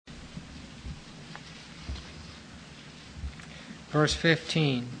Verse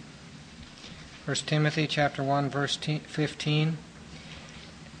 15. 1 Timothy chapter 1, verse 15.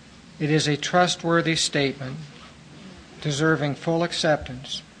 It is a trustworthy statement, deserving full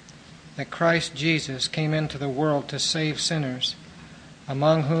acceptance, that Christ Jesus came into the world to save sinners,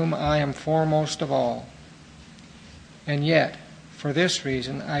 among whom I am foremost of all. And yet, for this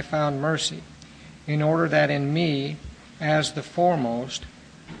reason I found mercy, in order that in me, as the foremost,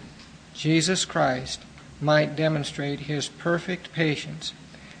 Jesus Christ might demonstrate his perfect patience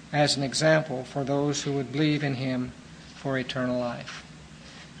as an example for those who would believe in him for eternal life.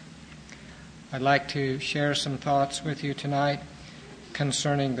 I'd like to share some thoughts with you tonight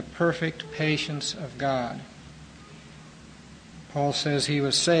concerning the perfect patience of God. Paul says he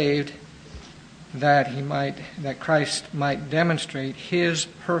was saved that Christ might demonstrate his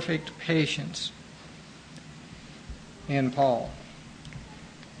perfect patience in Paul.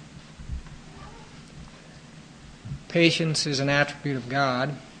 Patience is an attribute of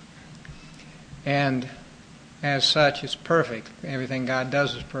God, and as such it's perfect. Everything God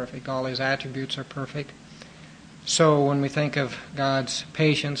does is perfect. All his attributes are perfect. So when we think of God's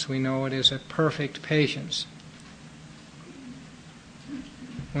patience, we know it is a perfect patience.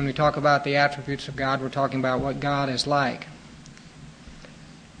 When we talk about the attributes of God, we're talking about what God is like.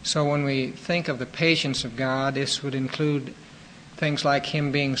 So when we think of the patience of God, this would include things like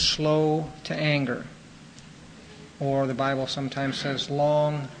him being slow to anger, or the Bible sometimes says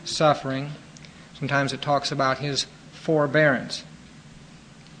long suffering. Sometimes it talks about his forbearance.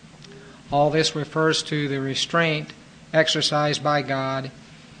 All this refers to the restraint exercised by God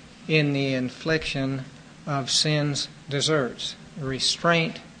in the infliction of sin's deserts.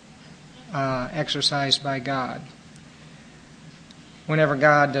 Restraint exercised by God. Whenever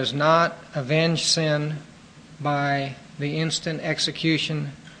God does not avenge sin by the instant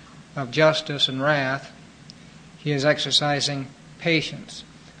execution of justice and wrath, he is exercising patience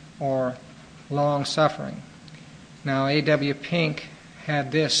or long suffering. Now, A.W. Pink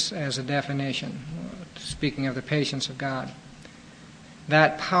had this as a definition, speaking of the patience of God.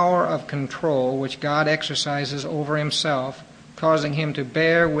 That power of control which God exercises over himself, causing him to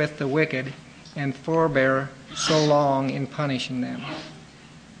bear with the wicked and forbear so long in punishing them.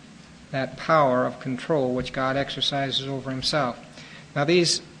 That power of control which God exercises over himself. Now,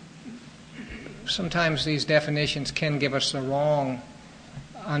 sometimes these definitions can give us the wrong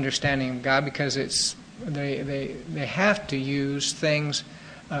understanding of God, because they have to use things,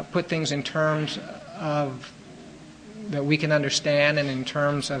 put things in terms of that we can understand, and in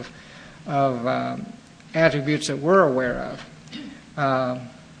terms of attributes that we're aware of.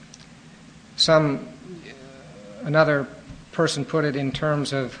 Another person put it in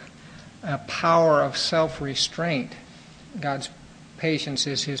terms of a power of self-restraint. God's patience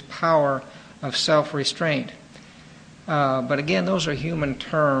is his power of self-restraint. But again, those are human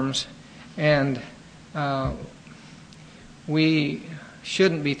terms, and we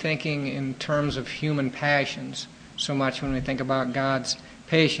shouldn't be thinking in terms of human passions so much when we think about God's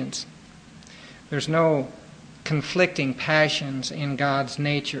patience. There's no conflicting passions in God's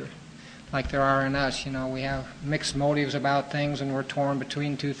nature like there are in us. We have mixed motives about things, and we're torn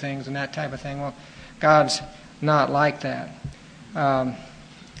between two things and that type of thing. Well, God's not like that.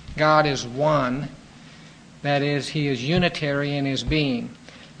 God is one. That is, he is unitary in his being.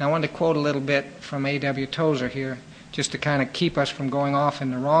 Now, I want to quote a little bit from A.W. Tozer here, just to kind of keep us from going off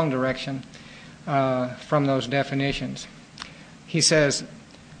in the wrong direction from those definitions. He says,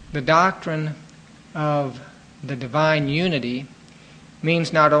 the doctrine of the divine unity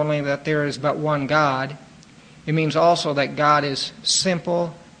means not only that there is but one God, it means also that God is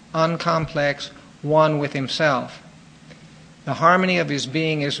simple, uncomplex, one with himself. The harmony of his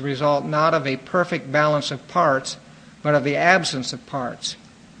being is the result not of a perfect balance of parts, but of the absence of parts.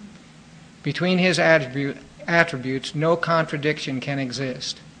 Between his attributes, no contradiction can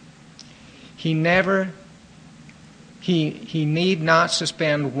exist. He need not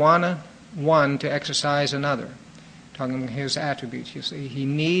suspend one to exercise another. Talking about his attributes, you see. He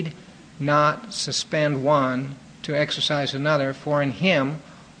need not suspend one to exercise another, for in him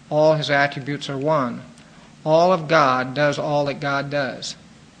all his attributes are one. All of God does all that God does.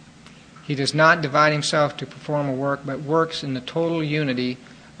 He does not divide himself to perform a work, but works in the total unity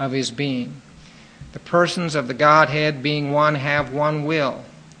of his being. The persons of the Godhead, being one, have one will.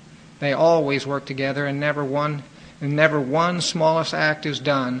 They always work together, and never one smallest act is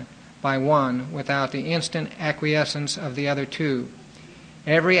done by one without the instant acquiescence of the other two.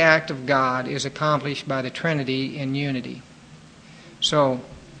 Every act of God is accomplished by the Trinity in unity. So,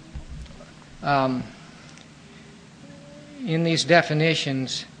 in these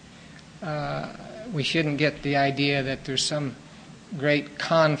definitions, we shouldn't get the idea that there's some great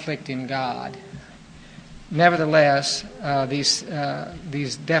conflict in God. Nevertheless,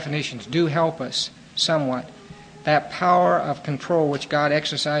 these definitions do help us somewhat. That power of control which God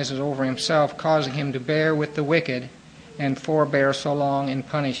exercises over himself, causing him to bear with the wicked and forbear so long in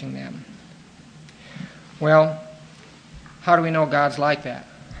punishing them. Well, how do we know God's like that?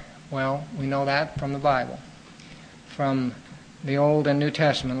 Well, we know that from the Bible, from the Old and New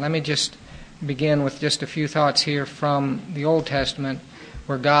Testament. Let me just begin with just a few thoughts here from the Old Testament,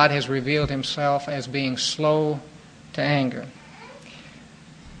 where God has revealed himself as being slow to anger.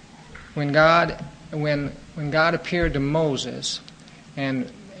 When God appeared to Moses,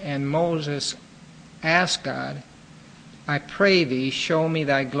 and Moses asked God, "I pray thee, show me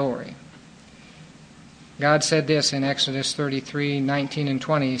thy glory." God said this in Exodus 33:19 and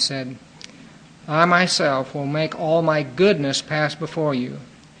 20. He said, "I myself will make all my goodness pass before you,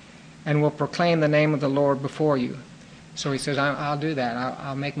 and will proclaim the name of the Lord before you." So he says, I'll do that.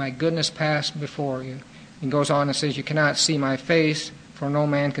 I'll make my goodness pass before you. He goes on and says, "You cannot see my face, for no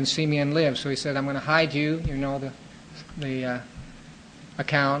man can see me and live." So he said, "I'm going to hide you." You know the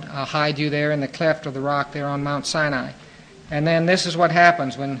account. "I'll hide you there in the cleft of the rock there on Mount Sinai." And then this is what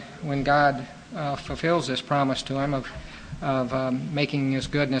happens when God fulfills this promise to him of making his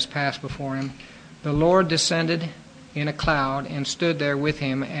goodness pass before him. "The Lord descended in a cloud and stood there with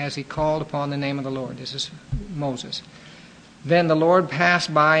him as he called upon the name of the Lord." This is Moses. "Then the Lord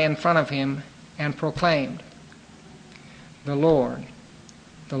passed by in front of him and proclaimed, 'The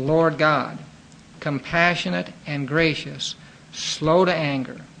Lord God, compassionate and gracious, slow to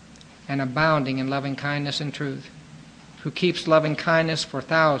anger, and abounding in loving kindness and truth, who keeps loving kindness for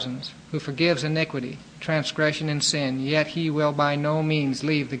thousands, who forgives iniquity, transgression, and sin, yet he will by no means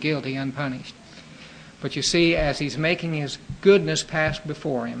leave the guilty unpunished.'" But you see, as he's making his goodness pass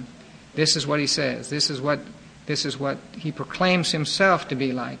before him, this is what he says. This is what he proclaims himself to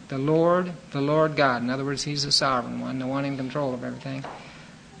be like. The Lord God. In other words, he's the sovereign one, the one in control of everything.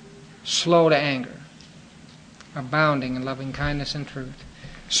 Slow to anger, abounding in loving kindness and truth.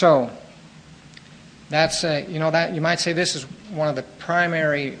 So, that's that you might say this is one of the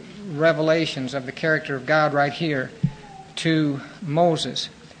primary revelations of the character of God right here to Moses.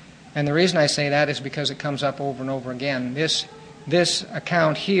 And the reason I say that is because it comes up over and over again. This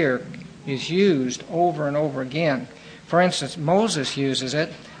account here is used over and over again. For instance, Moses uses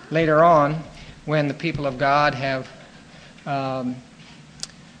it later on when the people of God have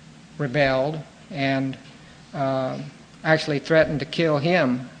rebelled and actually threatened to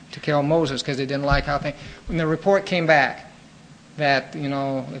kill Moses, because they didn't like how things. When the report came back that,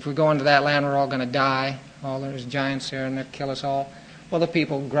 if we go into that land, we're all going to die. There's giants there and they'll kill us all. Well, the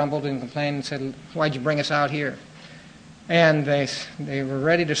people grumbled and complained and said, "Why'd you bring us out here?" And they were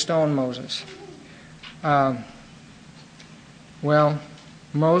ready to stone Moses.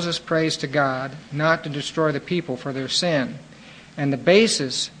 Moses prays to God not to destroy the people for their sin. And the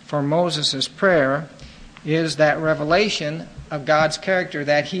basis for Moses' prayer is that revelation of God's character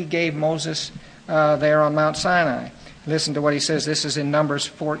that he gave Moses there on Mount Sinai. Listen to what he says. This is in Numbers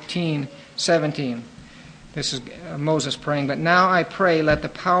 14:17. This is Moses praying. "But now I pray, let the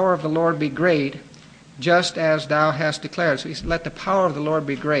power of the Lord be great, just as thou hast declared." So he said, let the power of the Lord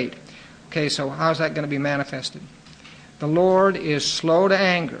be great. Okay, so how's that going to be manifested? "The Lord is slow to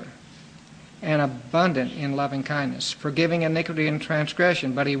anger and abundant in loving kindness, forgiving iniquity and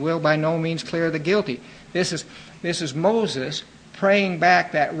transgression, but he will by no means clear the guilty." This is Moses praying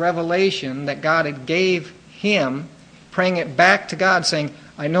back that revelation that God had gave him, praying it back to God, saying,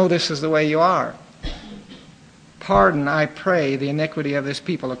 "I know this is the way you are. Pardon, I pray, the iniquity of this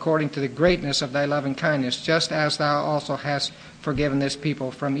people, according to the greatness of thy loving kindness, just as thou also hast forgiven this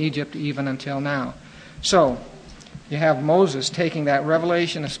people from Egypt even until now." So, you have Moses taking that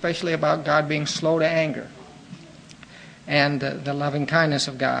revelation, especially about God being slow to anger, and the loving kindness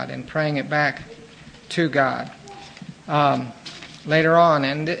of God, and praying it back to God. Later on,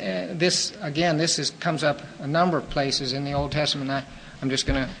 and this comes up a number of places in the Old Testament. I'm just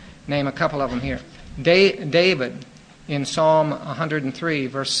going to name a couple of them here. David, in Psalm 103,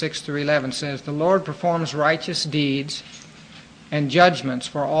 verse 6 through 11, says, "The Lord performs righteous deeds and judgments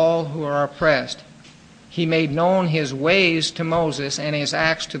for all who are oppressed. He made known his ways to Moses and his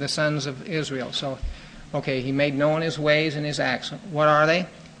acts to the sons of Israel." So, he made known his ways and his acts. What are they?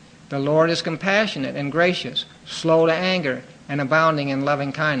 "The Lord is compassionate and gracious, slow to anger, and abounding in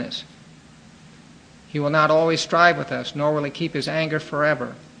loving kindness. He will not always strive with us, nor will he keep his anger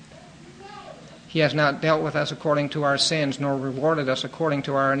forever. He has not dealt with us according to our sins, nor rewarded us according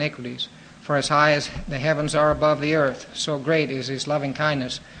to our iniquities. For as high as the heavens are above the earth, so great is his loving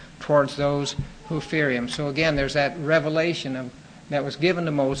kindness towards those who fear him." So again, there's that revelation of that was given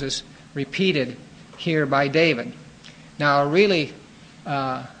to Moses repeated here by David. Now, a really,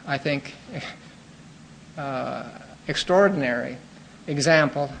 I think, extraordinary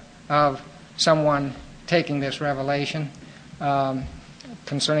example of someone taking this revelation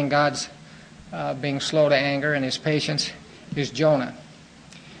concerning God's being slow to anger and his patience is Jonah.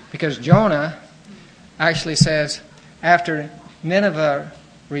 Because Jonah actually says, after Nineveh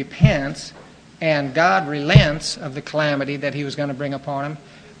repents and God relents of the calamity that he was going to bring upon him,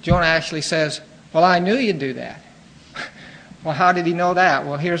 Jonah actually says, well, I knew you'd do that. Well, how did he know that?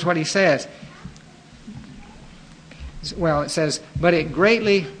 Well, here's what he says. Well, it says, but it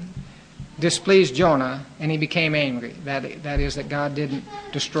greatly displeased Jonah, and he became angry. That is, that God didn't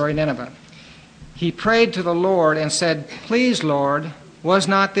destroy Nineveh. He prayed to the Lord and said, please, Lord, was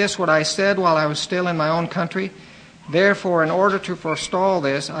not this what I said while I was still in my own country? Therefore, in order to forestall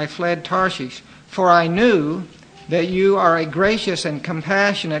this, I fled Tarshish. For I knew that you are a gracious and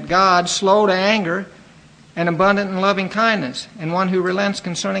compassionate God, slow to anger, and abundant in loving kindness, and one who relents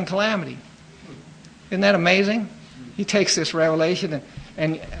concerning calamity. Isn't that amazing? He takes this revelation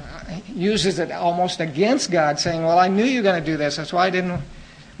and uses it almost against God, saying, well, I knew you were going to do this. That's why I didn't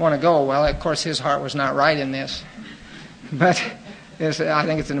want to go. Well, of course, his heart was not right in this. But I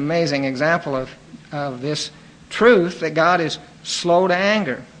think it's an amazing example of this truth that God is slow to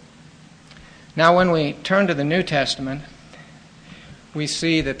anger. Now, when we turn to the New Testament, we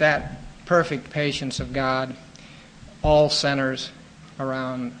see that perfect patience of God all centers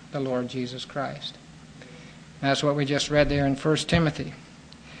around the Lord Jesus Christ. That's what we just read there in 1 Timothy.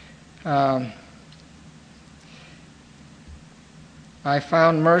 I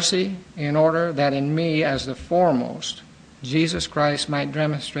found mercy in order that in me as the foremost, Jesus Christ might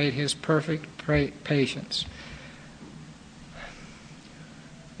demonstrate his perfect patience.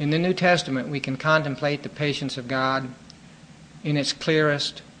 In the New Testament, we can contemplate the patience of God in its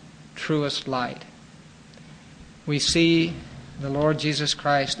clearest, truest light. We see the Lord Jesus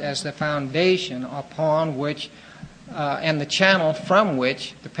Christ as the foundation upon which and the channel from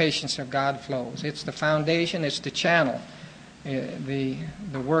which the patience of God flows. It's the foundation, it's the channel, the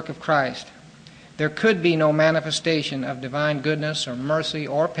work of Christ. There could be no manifestation of divine goodness or mercy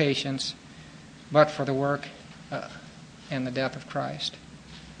or patience but for the work and the death of Christ.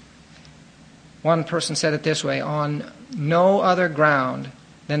 One person said it this way, on no other ground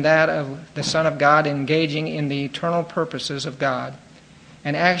than that of the Son of God engaging in the eternal purposes of God,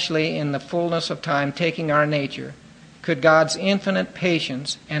 and actually in the fullness of time taking our nature, could God's infinite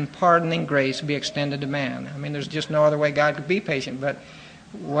patience and pardoning grace be extended to man. I mean, there's just no other way God could be patient but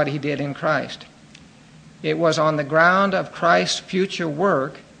what he did in Christ. It was on the ground of Christ's future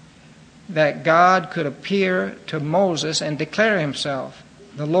work that God could appear to Moses and declare himself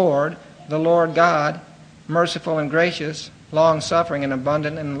the Lord God, merciful and gracious, long-suffering and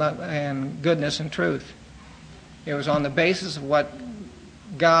abundant in goodness and truth. It was on the basis of what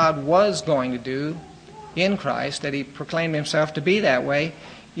God was going to do in Christ that he proclaimed himself to be that way,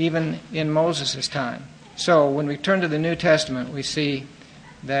 even in Moses' time. So when we turn to the New Testament, we see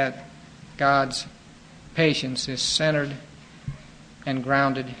that God's patience is centered and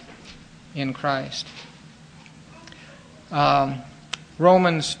grounded in Christ.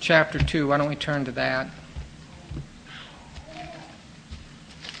 Romans chapter 2, why don't we turn to that?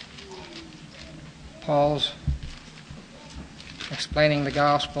 Paul's explaining the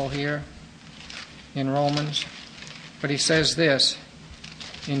gospel here in Romans. But he says this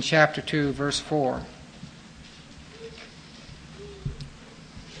in chapter 2, verse 4.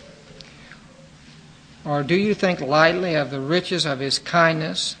 Or do you think lightly of the riches of his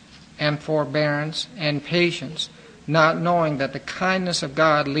kindness and forbearance and patience, not knowing that the kindness of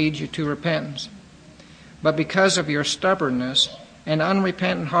God leads you to repentance? But because of your stubbornness and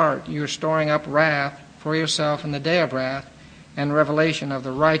unrepentant heart, you are storing up wrath for yourself in the day of wrath and revelation of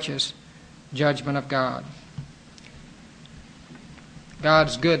the righteous judgment of God.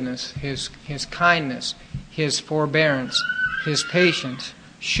 God's goodness, his kindness, his forbearance, his patience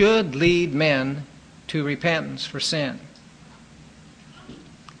should lead men to repentance for sin.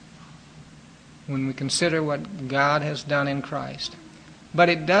 When we consider what God has done in Christ. But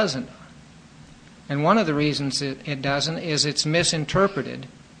it doesn't. And one of the reasons it doesn't is it's misinterpreted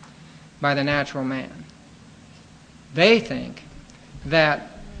by the natural man. They think that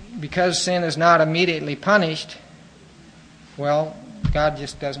because sin is not immediately punished, well, God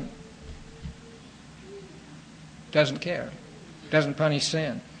just doesn't care, doesn't punish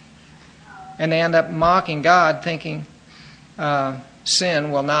sin. And they end up mocking God, thinking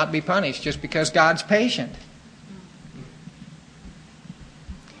sin will not be punished just because God's patient.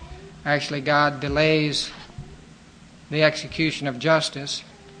 Actually, God delays the execution of justice.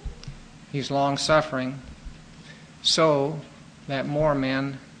 He's long-suffering so that more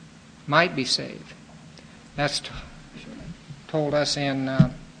men might be saved. That's told us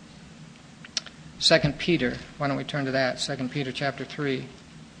in 2 Peter. Why don't we turn to that? 2 Peter chapter 3.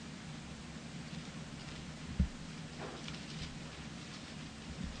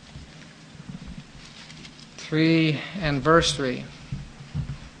 And verse 3.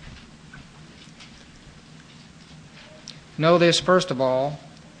 Know this first of all,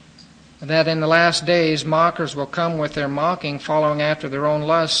 that in the last days mockers will come with their mocking, following after their own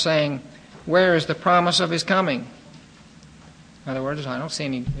lusts, saying, where is the promise of his coming? In other words, I don't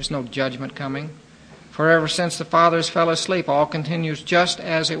see there's no judgment coming. For ever since the fathers fell asleep, all continues just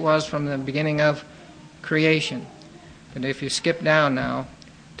as it was from the beginning of creation. But if you skip down now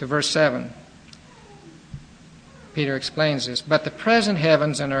to verse 7, Peter explains this. But the present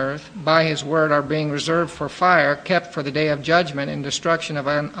heavens and earth, by his word, are being reserved for fire, kept for the day of judgment and destruction of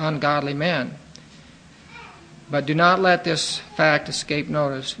ungodly men. But do not let this fact escape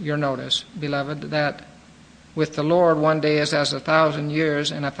your notice, beloved, that with the Lord 1 day is as 1,000 years,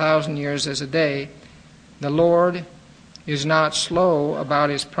 and 1,000 years as a day. The Lord is not slow about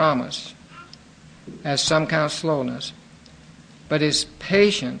his promise, as some count slowness, but is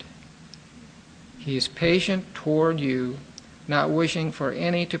patient. He is patient toward you, not wishing for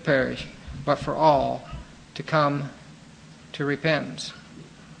any to perish, but for all to come to repentance.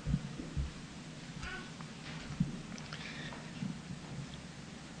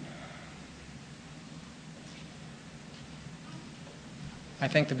 I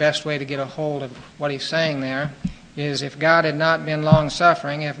think the best way to get a hold of what he's saying there is if God had not been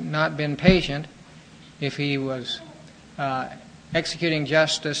long-suffering, if not been patient, if he was executing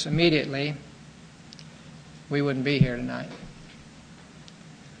justice immediately, we wouldn't be here tonight.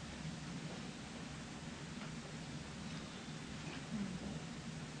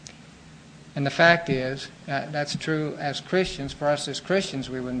 And the fact is, that's true as Christians. For us as Christians,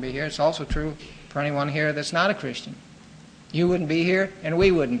 we wouldn't be here. It's also true for anyone here that's not a Christian. You wouldn't be here, and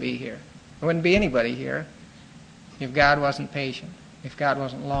we wouldn't be here. There wouldn't be anybody here if God wasn't patient, if God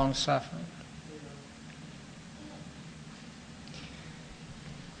wasn't long-suffering.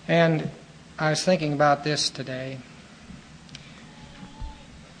 And I was thinking about this today.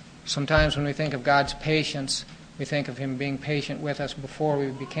 Sometimes when we think of God's patience, we think of him being patient with us before we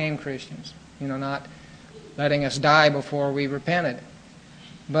became Christians. Not letting us die before we repented.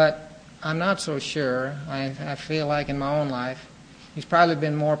 But I'm not so sure. I feel like in my own life, he's probably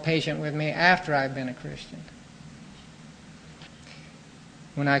been more patient with me after I've been a Christian.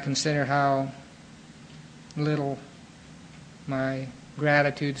 When I consider how little my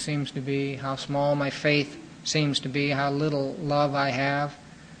gratitude seems to be, how small my faith seems to be, how little love I have,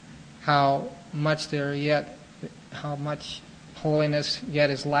 how much holiness yet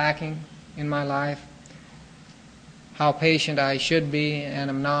is lacking in my life, how patient I should be and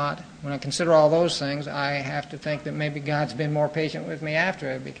am not. When I consider all those things, I have to think that maybe God's been more patient with me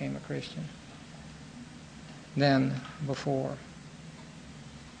after I became a Christian than before.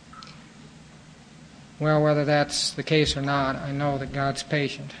 Well, whether that's the case or not, I know that God's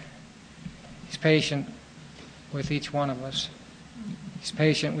patient. He's patient with each one of us. He's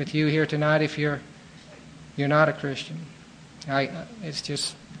patient with you here tonight if you're not a Christian. It's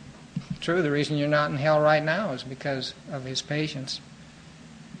just true. The reason you're not in hell right now is because of his patience.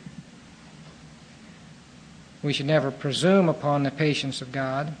 We should never presume upon the patience of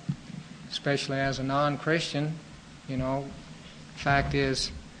God, especially as a non-Christian. Fact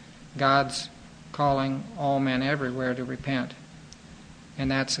is, God's calling all men everywhere to repent. And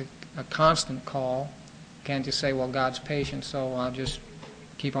that's a constant call. You can't just say, well, God's patient, so I'll just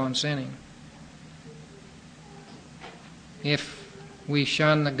keep on sinning. If we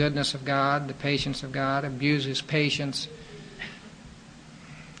shun the goodness of God, the patience of God, abuse his patience,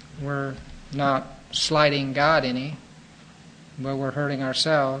 we're not slighting God any, but we're hurting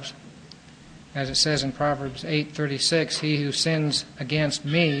ourselves. As it says in Proverbs 8:36, he who sins against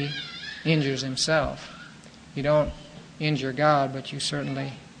me injures himself. You don't injure God, but you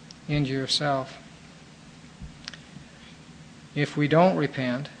certainly injure yourself. If we don't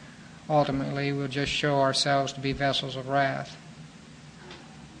repent, ultimately we'll just show ourselves to be vessels of wrath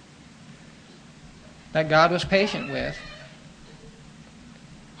that God was patient with.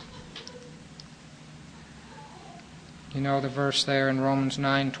 The verse there in Romans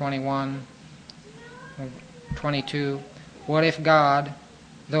 9:21, 22. What if God,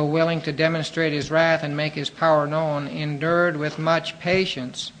 though willing to demonstrate his wrath and make his power known, endured with much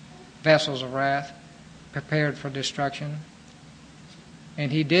patience vessels of wrath prepared for destruction,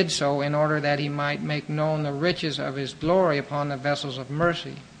 And he did so in order that he might make known the riches of his glory upon the vessels of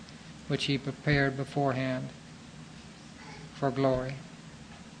mercy, which he prepared beforehand for glory.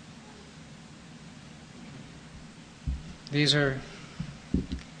 These are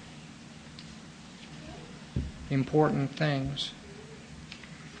important things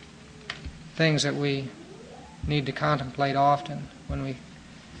that we need to contemplate often when we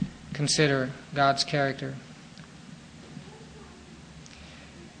consider God's character.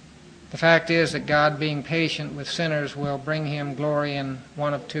 The fact is that God, being patient with sinners, will bring him glory in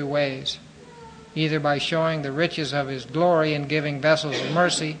one of two ways. Either by showing the riches of his glory and giving vessels of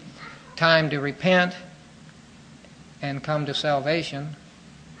mercy time to repent and come to salvation,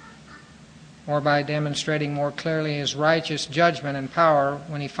 or by demonstrating more clearly his righteous judgment and power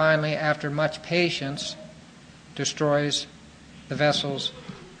when he finally, after much patience, destroys the vessels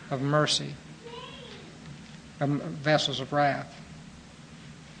of mercy, vessels of wrath.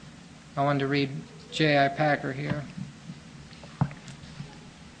 I wanted to read J.I. Packer here.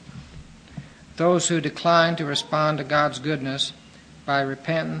 Those who decline to respond to God's goodness by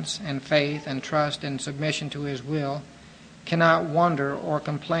repentance and faith and trust and submission to his will cannot wonder or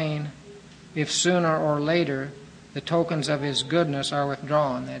complain if sooner or later the tokens of his goodness are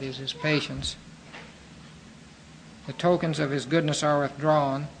withdrawn, that is, his patience. The tokens of his goodness are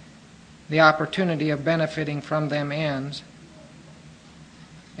withdrawn, the opportunity of benefiting from them ends,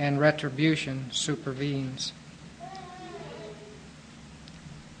 and retribution supervenes.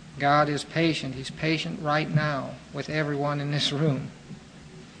 God is patient. He's patient right now with everyone in this room.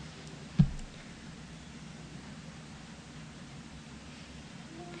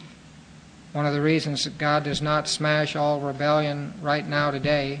 One of the reasons that God does not smash all rebellion right now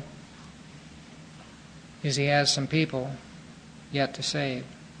today is he has some people yet to save.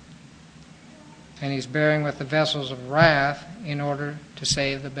 And he's bearing with the vessels of wrath in order to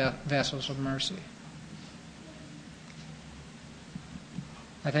save the vessels of mercy.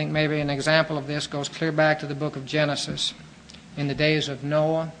 I think maybe an example of this goes clear back to the book of Genesis. In the days of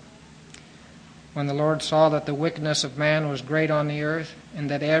Noah, when the Lord saw that the wickedness of man was great on the earth, and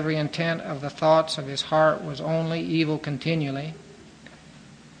that every intent of the thoughts of his heart was only evil continually,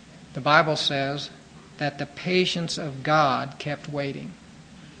 the Bible says that the patience of God kept waiting.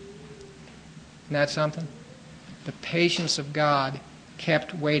 Isn't that something? The patience of God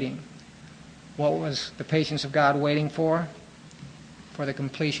kept waiting. What was the patience of God waiting for? For the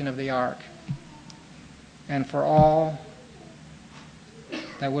completion of the ark. And for all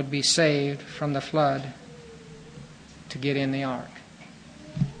that would be saved from the flood to get in the ark.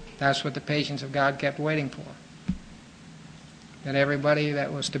 That's what the patience of God kept waiting for. That everybody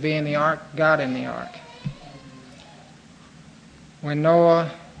that was to be in the ark got in the ark. When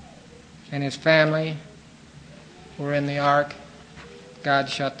Noah and his family were in the ark, God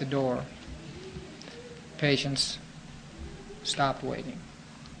shut the door. Patience stopped waiting,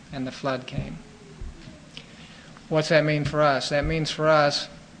 and the flood came. What's that mean for us? That means for us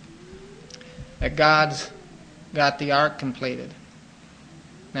that God's got the ark completed.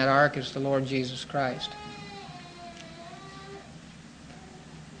 That ark is the Lord Jesus Christ.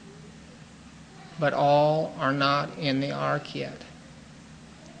 But all are not in the ark yet.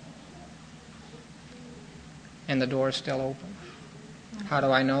 And the door is still open. How do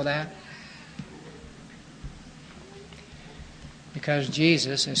I know that? Because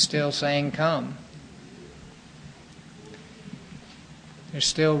Jesus is still saying, come. There's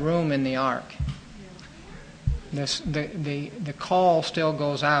still room in the ark. The call still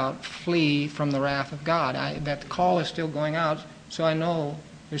goes out, flee from the wrath of God. That call is still going out, so I know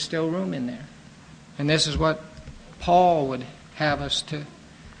there's still room in there. And this is what Paul would have us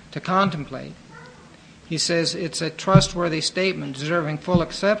to contemplate. He says it's a trustworthy statement deserving full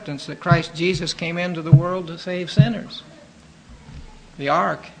acceptance that Christ Jesus came into the world to save sinners. The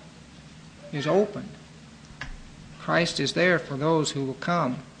ark is open. Christ is there for those who will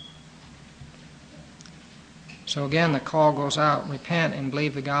come. So again, the call goes out, repent and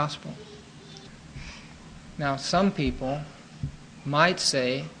believe the gospel. Now, some people might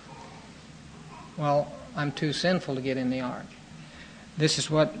say, well, I'm too sinful to get in the ark. This is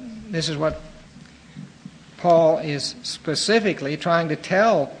what Paul is specifically trying to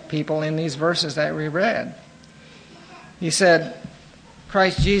tell people in these verses that we read. He said,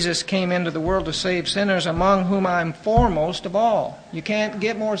 Christ Jesus came into the world to save sinners, among whom I'm foremost of all. You can't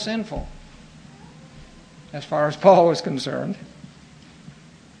get more sinful, as far as Paul was concerned.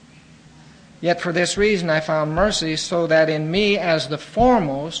 Yet for this reason I found mercy, so that in me as the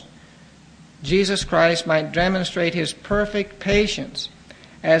foremost, Jesus Christ might demonstrate his perfect patience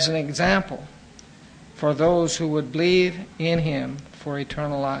as an example for those who would believe in him for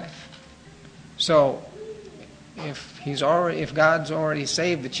eternal life. So, if God's already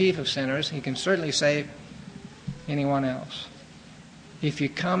saved the chief of sinners, he can certainly save anyone else. If you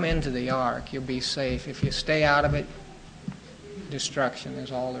come into the ark, you'll be safe. If you stay out of it, destruction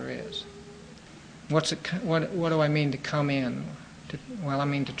is all there is. What do I mean to come in? I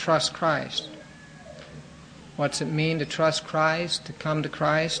mean to trust Christ. What's it mean to trust Christ, to come to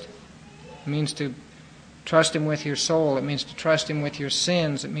Christ? It means to trust him with your soul. It means to trust him with your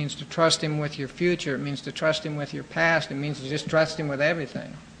sins. It means to trust him with your future. It means to trust him with your past. It means to just trust him with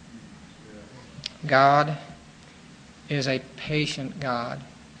everything. God is a patient God.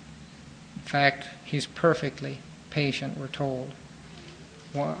 In fact, he's perfectly patient, we're told.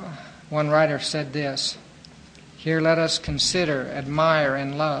 One writer said this, "Here let us consider, admire,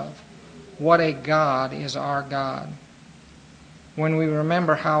 and love what a God is our God. When we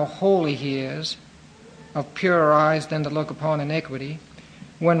remember how holy he is, of purer eyes than to look upon iniquity,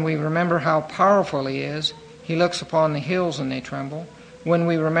 when we remember how powerful he is, he looks upon the hills and they tremble. When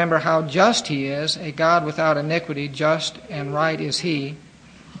we remember how just he is, a God without iniquity, just and right is he,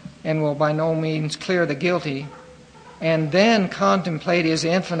 and will by no means clear the guilty, and then contemplate his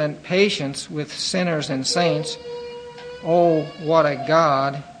infinite patience with sinners and saints, oh, what a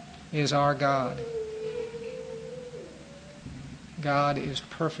God is our God." God is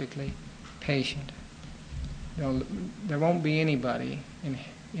perfectly patient. There won't be anybody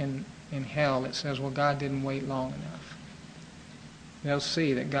in hell that says, well, God didn't wait long enough. They'll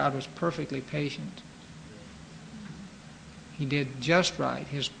see that God was perfectly patient. He did just right.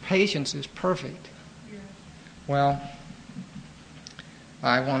 His patience is perfect. Well,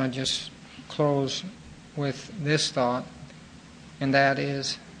 I want to just close with this thought, and that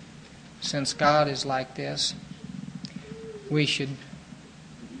is, since God is like this, we should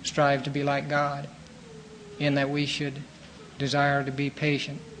strive to be like God, in that we should desire to be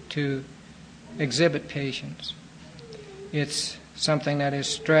patient, to exhibit patience. It's something that is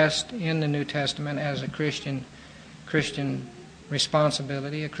stressed in the New Testament as a Christian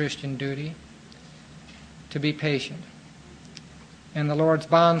responsibility, a Christian duty, to be patient. And the Lord's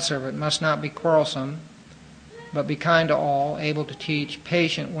bondservant must not be quarrelsome, but be kind to all, able to teach,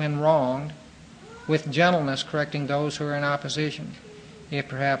 patient when wronged, with gentleness correcting those who are in opposition, if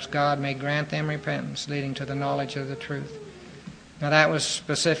perhaps God may grant them repentance, leading to the knowledge of the truth. Now that was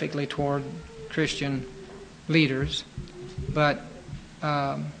specifically toward Christian leaders, but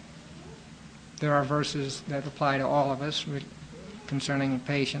there are verses that apply to all of us concerning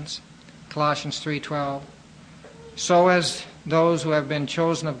patience. Colossians 3:12, "So as those who have been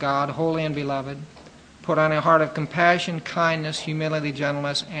chosen of God, holy and beloved, put on a heart of compassion, kindness, humility,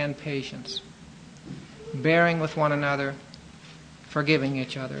 gentleness, and patience, bearing with one another, forgiving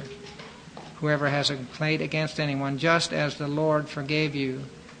each other. Whoever has a complaint against anyone, just as the Lord forgave you,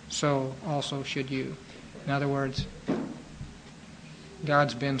 so also should you." In other words,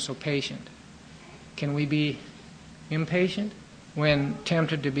 God's been so patient. Can we be impatient? When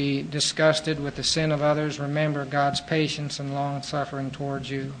tempted to be disgusted with the sin of others, remember God's patience and long-suffering towards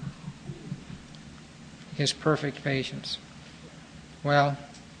you. His perfect patience. Well,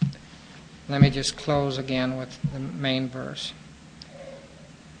 let me just close again with the main verse.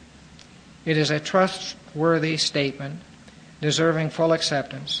 It is a trustworthy statement, deserving full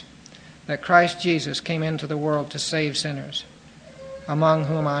acceptance, that Christ Jesus came into the world to save sinners, among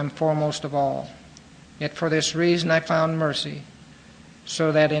whom I am foremost of all. Yet for this reason I found mercy,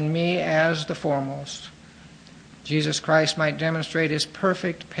 so that in me as the foremost, Jesus Christ might demonstrate his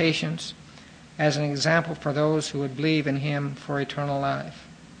perfect patience as an example for those who would believe in him for eternal life.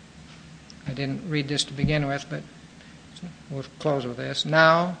 I didn't read this to begin with, but we'll close with this.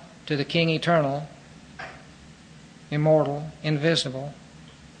 Now, to the King eternal, immortal, invisible,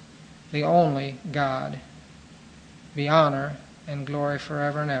 the only God, be honor and glory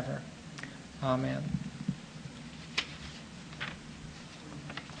forever and ever. Amen.